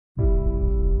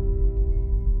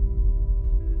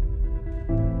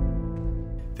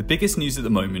biggest news at the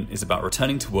moment is about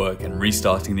returning to work and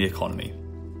restarting the economy.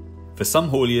 For some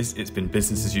hauliers, it's been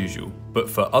business as usual, but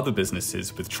for other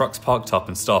businesses with trucks parked up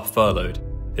and staff furloughed,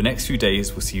 the next few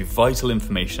days will see vital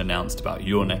information announced about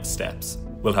your next steps.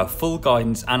 We'll have full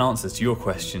guidance and answers to your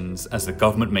questions as the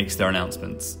government makes their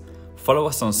announcements. Follow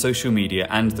us on social media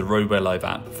and the Roadway Live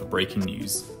app for breaking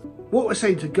news. What we're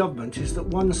saying to government is that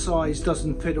one size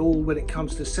doesn't fit all when it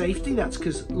comes to safety. That's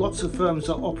because lots of firms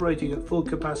are operating at full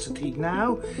capacity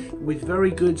now with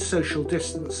very good social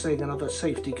distancing and other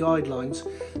safety guidelines.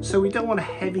 So we don't want a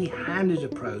heavy-handed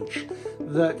approach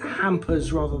that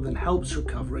hampers rather than helps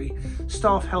recovery.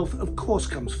 Staff health, of course,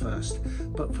 comes first.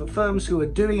 But for firms who are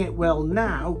doing it well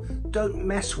now, don't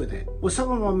mess with it. Well, some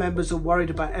of our members are worried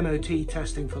about MOT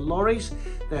testing for lorries.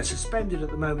 They're suspended at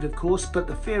the moment, of course, but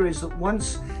the fear is that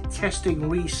once testing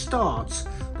restarts,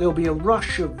 there'll be a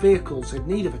rush of vehicles in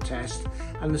need of a test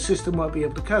and the system won't be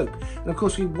able to cope. And of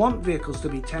course, we want vehicles to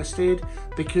be tested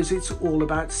because it's all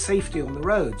about safety on the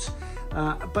roads.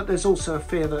 But there's also a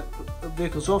fear that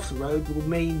vehicles off the road will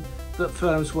mean that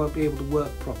firms won't be able to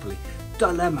work properly.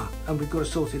 Dilemma, and we've got to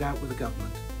sort it out with the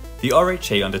government. The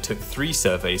RHA undertook 3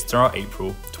 surveys throughout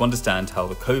April to understand how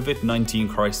the COVID-19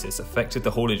 crisis affected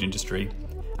the haulage industry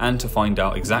and to find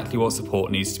out exactly what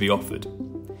support needs to be offered.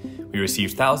 We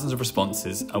received thousands of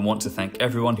responses and want to thank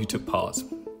everyone who took part.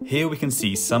 Here we can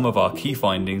see some of our key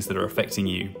findings that are affecting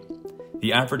you.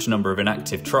 The average number of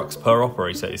inactive trucks per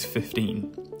operator is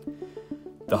 15.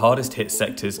 The hardest hit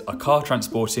sectors are car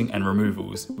transporting and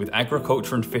removals, with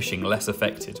agriculture and fishing less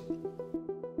affected.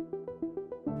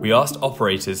 We asked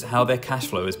operators how their cash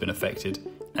flow has been affected,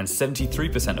 and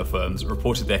 73% of firms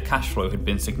reported their cash flow had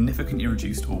been significantly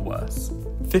reduced or worse.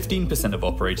 15% of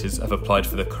operators have applied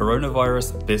for the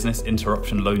Coronavirus Business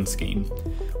Interruption Loan Scheme,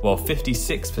 while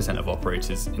 56% of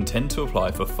operators intend to apply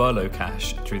for furlough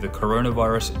cash through the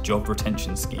Coronavirus Job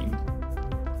Retention Scheme.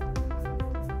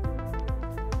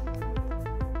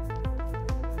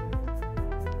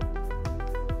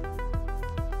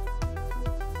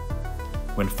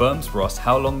 When firms were asked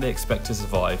how long they expect to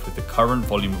survive with the current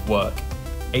volume of work,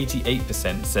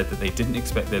 88% said that they didn't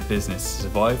expect their business to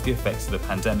survive the effects of the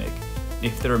pandemic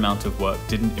if their amount of work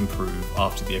didn't improve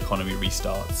after the economy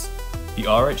restarts. The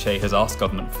RHA has asked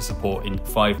government for support in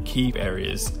 5 key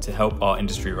areas to help our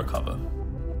industry recover.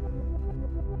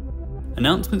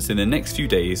 Announcements in the next few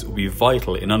days will be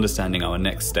vital in understanding our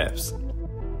next steps.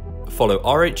 Follow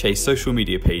RHA social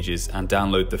media pages and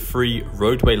download the free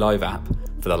Roadway Live app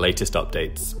for the latest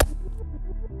updates.